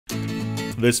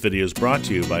This video is brought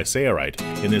to you by Sailrite.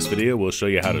 In this video, we'll show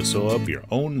you how to sew up your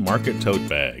own Market Tote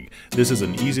Bag. This is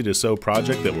an easy to sew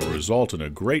project that will result in a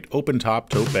great open top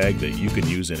tote bag that you can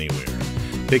use anywhere.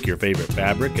 Pick your favorite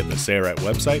fabric at the Sailrite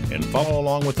website and follow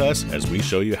along with us as we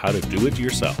show you how to do it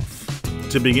yourself.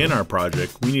 To begin our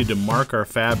project, we need to mark our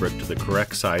fabric to the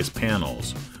correct size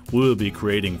panels. We will be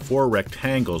creating 4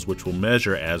 rectangles which will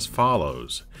measure as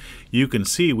follows. You can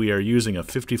see we are using a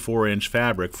 54-inch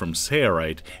fabric from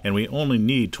Sailrite, and we only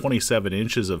need 27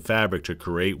 inches of fabric to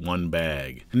create one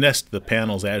bag. Nest the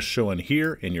panels as shown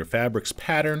here, and your fabric's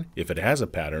pattern, if it has a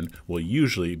pattern, will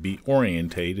usually be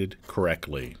orientated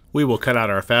correctly. We will cut out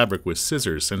our fabric with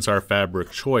scissors since our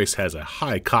fabric choice has a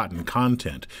high cotton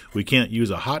content. We can't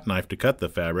use a hot knife to cut the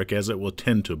fabric as it will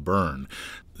tend to burn.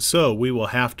 So we will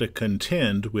have to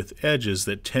contend with edges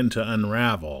that tend to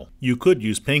unravel. You could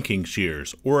use pinking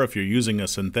shears, or if you're using a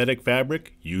synthetic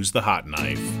fabric, use the hot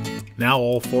knife. Now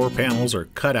all 4 panels are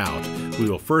cut out. We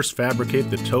will first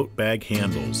fabricate the tote bag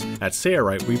handles. At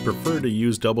Sailrite, we prefer to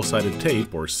use double-sided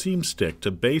tape or seam stick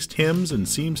to baste hems and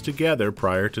seams together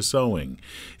prior to sewing.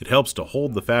 It helps to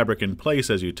hold the fabric in place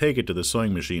as you take it to the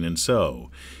sewing machine and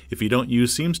sew. If you don't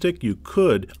use seam stick, you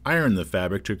could iron the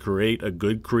fabric to create a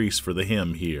good crease for the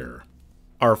hem here.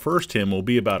 Our first hem will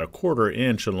be about 1/4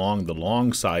 inch along the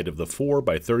long side of the 4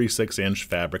 by 36 inch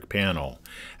fabric panel.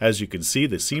 As you can see,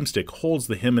 the seam stick holds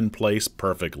the hem in place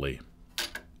perfectly.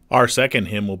 Our second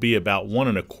hem will be about 1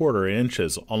 1/4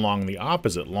 inches along the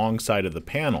opposite long side of the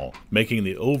panel, making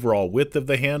the overall width of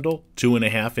the handle 2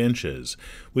 1/2 inches.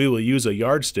 We will use a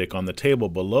yardstick on the table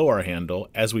below our handle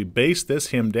as we base this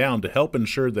hem down to help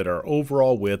ensure that our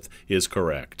overall width is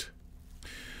correct.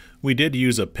 We did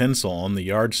use a pencil on the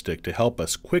yardstick to help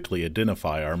us quickly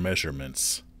identify our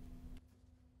measurements.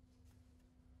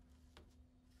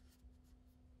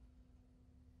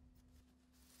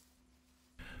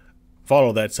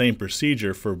 Follow that same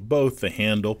procedure for both the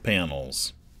handle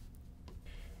panels.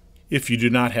 If you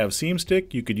do not have seam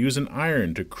stick, you could use an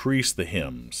iron to crease the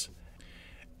hems.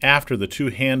 After the 2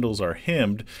 handles are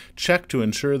hemmed, check to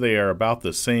ensure they are about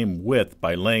the same width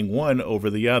by laying one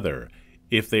over the other.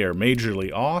 If they are majorly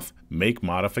off, make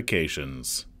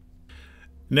modifications.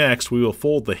 Next, we will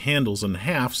fold the handles in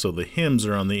half so the hems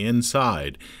are on the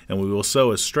inside, and we will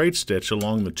sew a straight stitch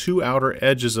along the 2 outer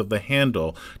edges of the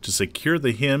handle to secure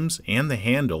the hems and the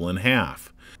handle in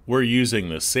half. We're using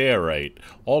the Sailrite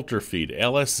Ultrafeed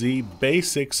LSZ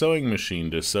Basic Sewing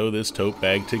Machine to sew this tote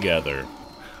bag together.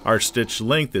 Our stitch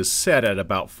length is set at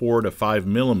about 4 to 5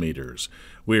 millimeters.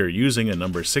 We are using a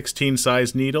number 16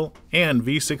 size needle and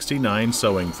V69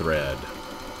 sewing thread.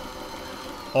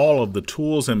 All of the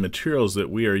tools and materials that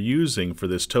we are using for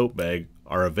this tote bag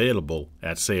are available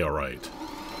at Sailrite.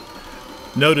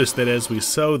 Notice that as we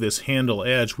sew this handle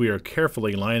edge, we are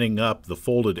carefully lining up the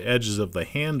folded edges of the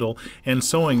handle and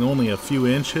sewing only a few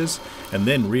inches, and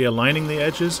then realigning the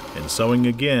edges and sewing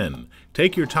again.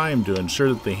 Take your time to ensure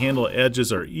that the handle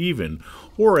edges are even,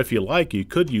 or if you like, you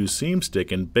could use seam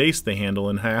stick and baste the handle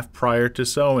in half prior to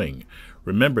sewing.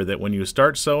 Remember that when you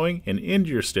start sewing and end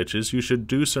your stitches, you should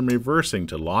do some reversing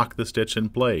to lock the stitch in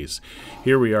place.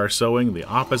 Here we are sewing the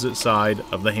opposite side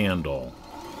of the handle.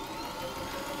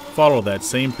 Follow that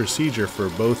same procedure for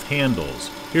both handles.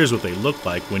 Here's what they look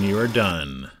like when you are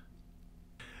done.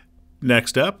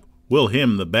 Next up, we'll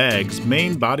hem the bag's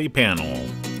main body panel.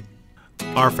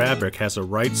 Our fabric has a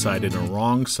right side and a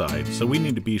wrong side, so we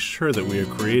need to be sure that we are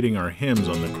creating our hems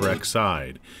on the correct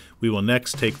side. We will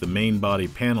next take the main body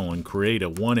panel and create a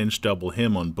 1-inch double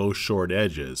hem on both short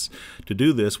edges. To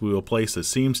do this, we will place a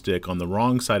seam stick on the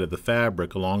wrong side of the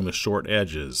fabric along the short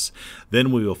edges.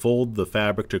 Then we will fold the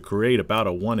fabric to create about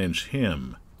a 1-inch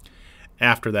hem.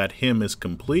 After that hem is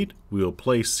complete, we will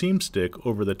place seam stick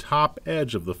over the top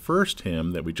edge of the first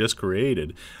hem that we just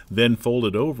created, then fold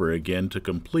it over again to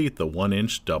complete the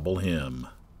 1-inch double hem.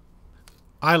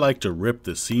 I like to rip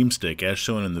the seam stick as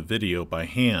shown in the video by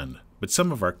hand, but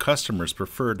some of our customers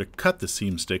prefer to cut the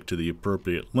seam stick to the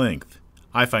appropriate length.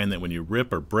 I find that when you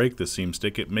rip or break the seam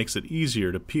stick, it makes it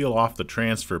easier to peel off the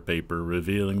transfer paper,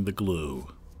 revealing the glue.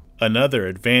 Another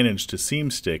advantage to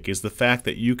seam stick is the fact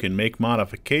that you can make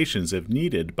modifications if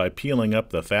needed by peeling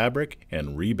up the fabric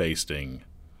and rebasting.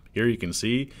 Here you can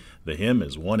see the hem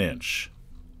is 1 inch.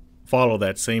 Follow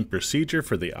that same procedure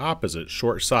for the opposite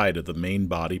short side of the main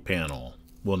body panel.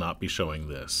 We'll not be showing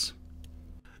this.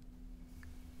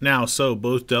 Now sew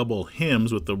both double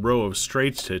hems with a row of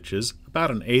straight stitches about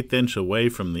 1/8 inch away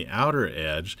from the outer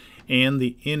edge and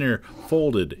the inner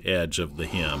folded edge of the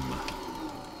hem.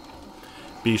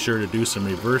 Be sure to do some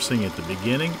reversing at the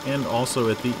beginning and also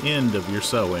at the end of your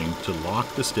sewing to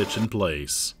lock the stitch in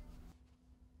place.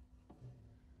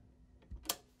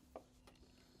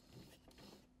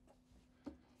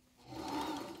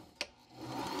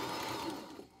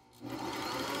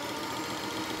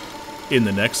 In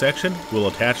the next section, we'll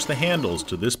attach the handles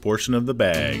to this portion of the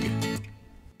bag.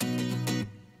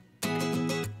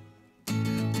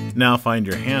 Now find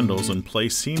your handles and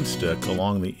place seam stick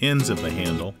along the ends of the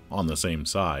handle on the same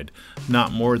side,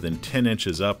 not more than 10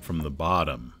 inches up from the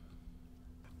bottom.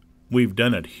 We've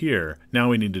done it here,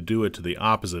 now we need to do it to the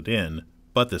opposite end,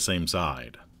 but the same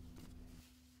side.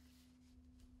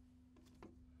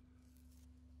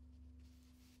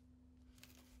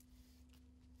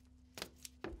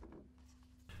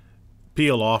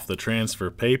 Peel off the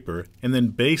transfer paper and then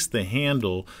baste the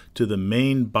handle to the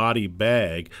main body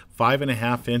bag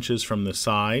 5.5 inches from the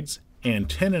sides and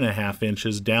 10.5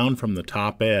 inches down from the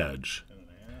top edge.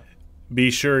 Be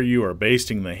sure you are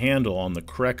basting the handle on the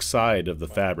correct side of the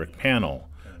fabric panel.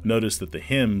 Notice that the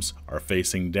hems are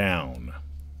facing down.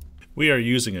 We are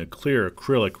using a clear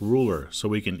acrylic ruler so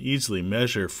we can easily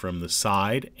measure from the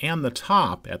side and the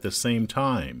top at the same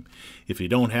time. If you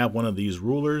don't have one of these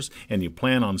rulers and you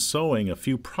plan on sewing a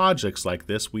few projects like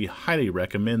this, we highly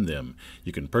recommend them.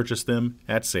 You can purchase them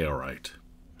at Sailrite.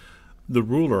 The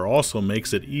ruler also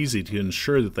makes it easy to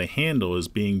ensure that the handle is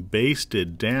being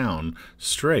basted down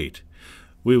straight.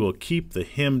 We will keep the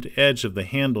hemmed edge of the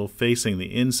handle facing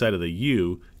the inside of the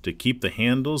U to keep the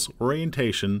handle's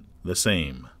orientation the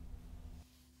same.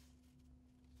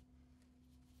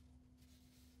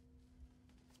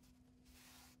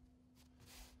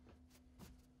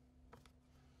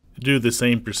 Do the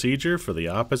same procedure for the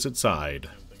opposite side.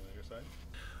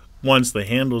 Once the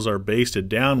handles are basted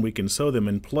down, we can sew them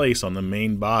in place on the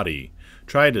main body.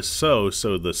 Try to sew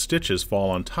so the stitches fall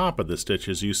on top of the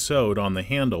stitches you sewed on the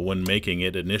handle when making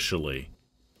it initially.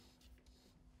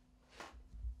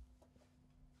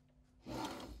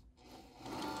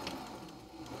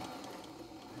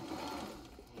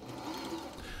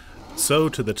 Sew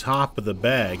to the top of the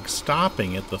bag,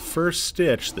 stopping at the first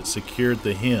stitch that secured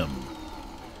the hem.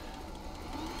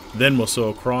 Then we'll sew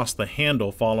across the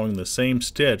handle following the same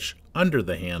stitch under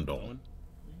the handle.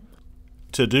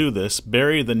 To do this,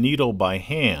 bury the needle by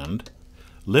hand,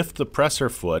 lift the presser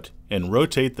foot, and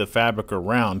rotate the fabric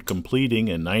around, completing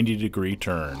a 90-degree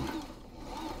turn.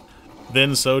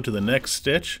 Then sew to the next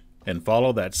stitch and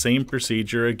follow that same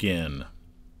procedure again.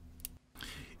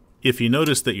 If you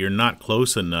notice that you're not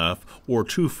close enough or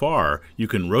too far, you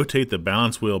can rotate the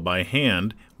balance wheel by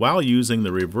hand while using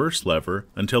the reverse lever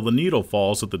until the needle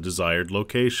falls at the desired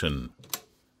location.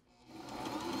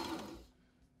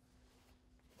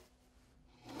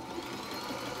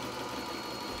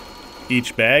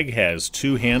 Each bag has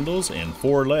 2 handles and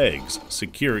 4 legs.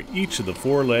 Secure each of the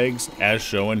 4 legs as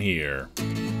shown here.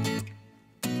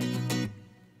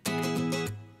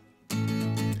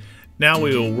 Now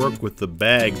we will work with the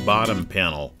bag bottom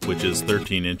panel, which is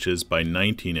 13 inches by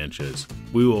 19 inches.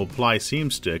 We will apply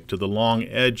seam stick to the long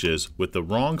edges with the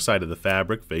wrong side of the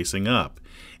fabric facing up,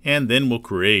 and then we'll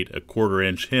create a 1/4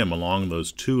 inch hem along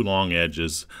those 2 long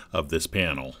edges of this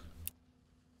panel.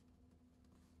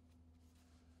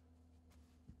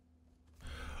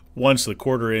 Once the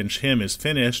 1/4 inch hem is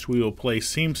finished, we will place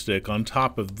seam stick on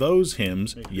top of those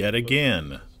hems yet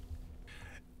again.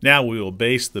 Now we will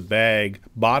baste the bag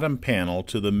bottom panel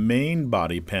to the main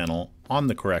body panel on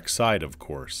the correct side, of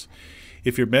course.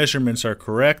 If your measurements are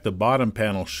correct, the bottom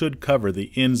panel should cover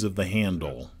the ends of the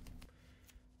handle.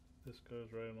 This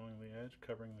goes right along the edge,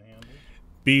 covering the handle.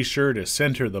 Be sure to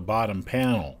center the bottom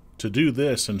panel. To do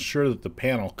this, ensure that the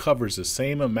panel covers the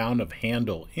same amount of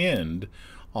handle end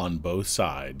on both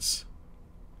sides.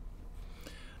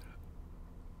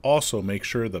 Also, make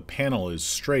sure the panel is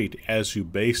straight as you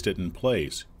baste it in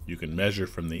place. You can measure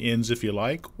from the ends if you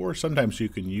like, or sometimes you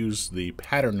can use the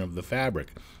pattern of the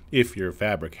fabric if your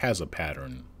fabric has a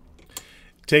pattern.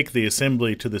 Take the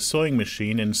assembly to the sewing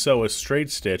machine and sew a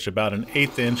straight stitch about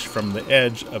 1/8 inch from the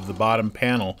edge of the bottom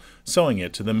panel, sewing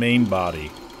it to the main body.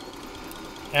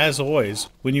 As always,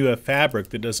 when you have fabric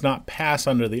that does not pass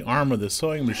under the arm of the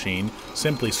sewing machine,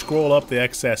 simply scroll up the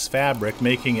excess fabric,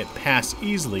 making it pass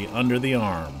easily under the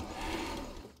arm.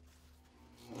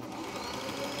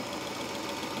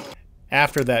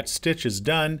 After that stitch is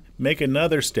done, make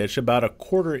another stitch about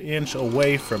 1/4 inch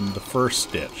away from the first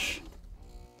stitch.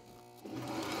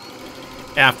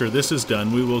 After this is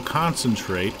done, we will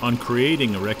concentrate on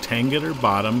creating a rectangular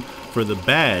bottom for the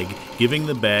bag, giving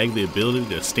the bag the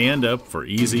ability to stand up for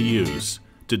easy use.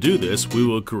 To do this, we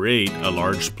will create a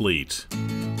large pleat.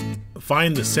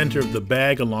 Find the center of the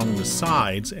bag along the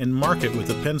sides and mark it with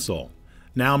a pencil.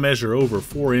 Now measure over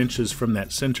 4 inches from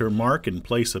that center mark and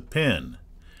place a pin.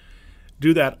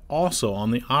 Do that also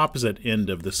on the opposite end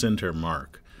of the center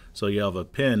mark. So you have a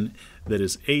pin that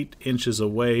is 8 inches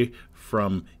away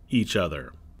from each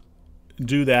other.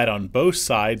 Do that on both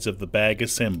sides of the bag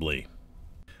assembly.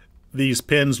 These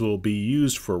pins will be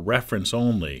used for reference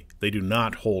only. They do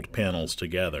not hold panels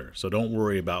together, so don't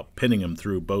worry about pinning them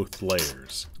through both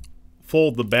layers.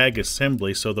 Fold the bag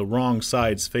assembly so the wrong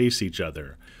sides face each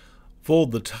other.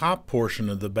 Fold the top portion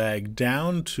of the bag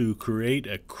down to create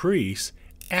a crease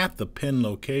at the pin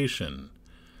location.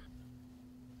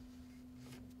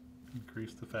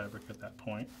 Increase the fabric at that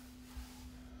point,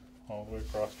 all the way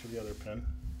across to the other pin.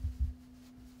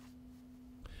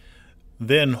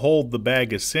 Then hold the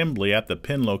bag assembly at the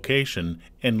pin location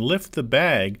and lift the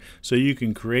bag so you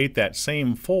can create that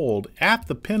same fold at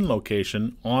the pin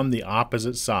location on the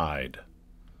opposite side.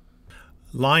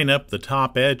 Line up the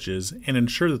top edges and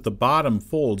ensure that the bottom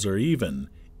folds are even.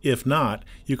 If not,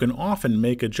 you can often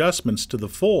make adjustments to the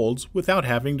folds without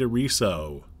having to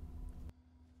resew.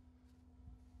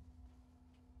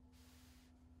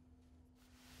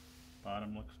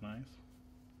 Bottom looks nice.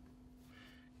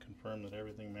 Confirm that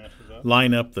everything matches up.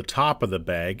 Line up the top of the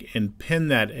bag and pin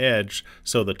that edge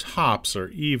so the tops are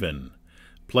even.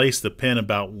 Place the pin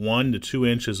about 1 to 2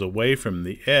 inches away from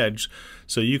the edge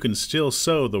so you can still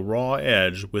sew the raw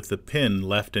edge with the pin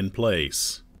left in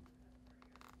place.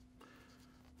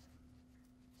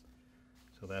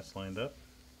 So that's lined up.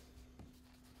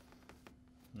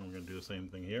 And we're going to do the same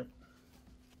thing here.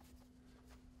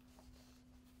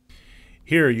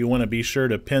 Here you want to be sure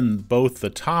to pin both the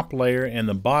top layer and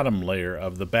the bottom layer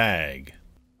of the bag.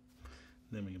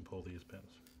 Then we can pull these pins.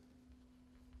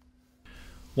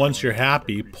 Once you're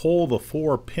happy, pull the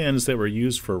 4 pins that were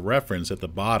used for reference at the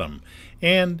bottom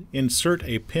and insert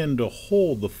a pin to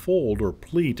hold the fold or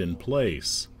pleat in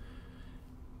place.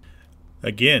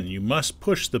 Again, you must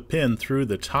push the pin through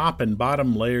the top and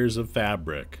bottom layers of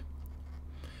fabric.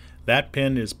 That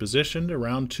pin is positioned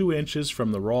around 2 inches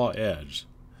from the raw edge.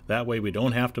 That way we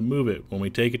don't have to move it when we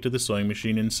take it to the sewing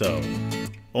machine and sew.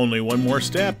 Only one more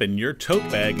step and your tote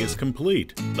bag is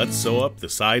complete. Let's sew up the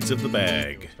sides of the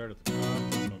bag. Start at the top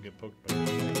and we'll get poked by the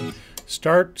things.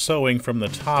 Start sewing from the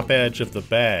top edge of the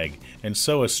bag and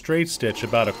sew a straight stitch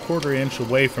about 1/4 inch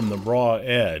away from the raw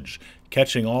edge,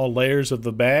 catching all layers of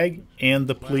the bag and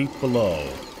the pleat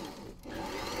below.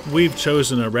 We've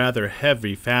chosen a rather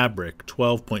heavy fabric,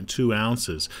 12.2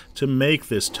 ounces, to make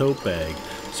this tote bag.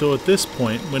 So at this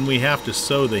point, when we have to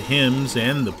sew the hems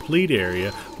and the pleat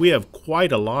area, we have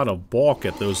quite a lot of bulk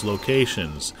at those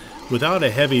locations. Without a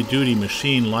heavy-duty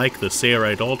machine like the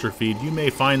Sailrite Ultrafeed, you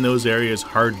may find those areas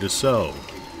hard to sew.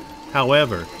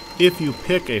 However, if you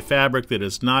pick a fabric that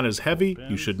is not as heavy,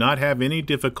 you should not have any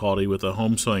difficulty with a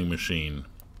home sewing machine.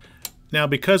 Now,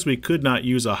 because we could not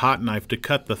use a hot knife to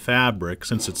cut the fabric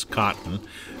since it's cotton,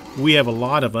 we have a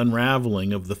lot of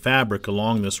unraveling of the fabric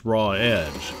along this raw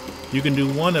edge. You can do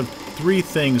one of 3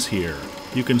 things here.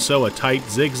 You can sew a tight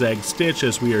zigzag stitch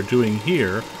as we are doing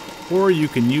here, or you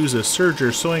can use a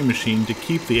serger sewing machine to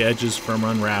keep the edges from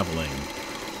unraveling.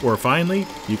 Or finally,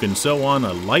 you can sew on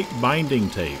a light binding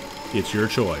tape. It's your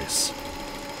choice.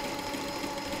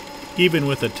 Even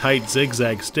with a tight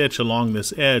zigzag stitch along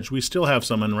this edge, we still have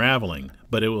some unraveling,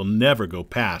 but it will never go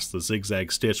past the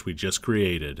zigzag stitch we just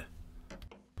created.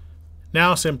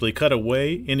 Now simply cut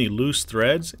away any loose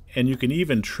threads, and you can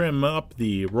even trim up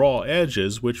the raw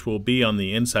edges, which will be on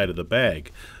the inside of the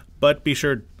bag. But be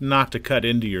sure not to cut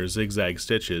into your zigzag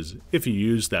stitches if you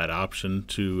use that option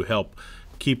to help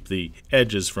keep the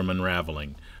edges from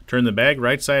unraveling. Turn the bag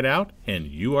right side out, and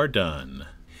you are done.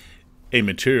 A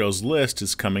materials list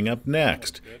is coming up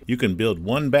next. You can build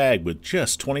one bag with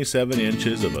just 27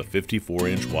 inches of a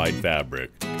 54-inch wide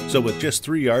fabric. So with just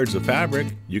 3 yards of fabric,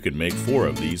 you can make 4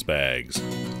 of these bags.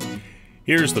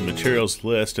 Here's the materials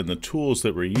list and the tools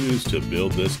that were used to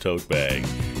build this tote bag.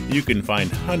 You can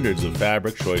find hundreds of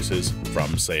fabric choices from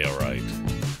Sailrite.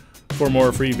 For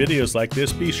more free videos like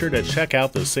this, be sure to check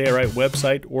out the Sailrite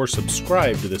website or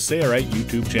subscribe to the Sailrite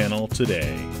YouTube channel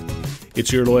today.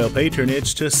 It's your loyal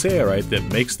patronage to Sailrite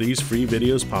that makes these free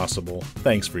videos possible.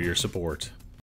 Thanks for your support.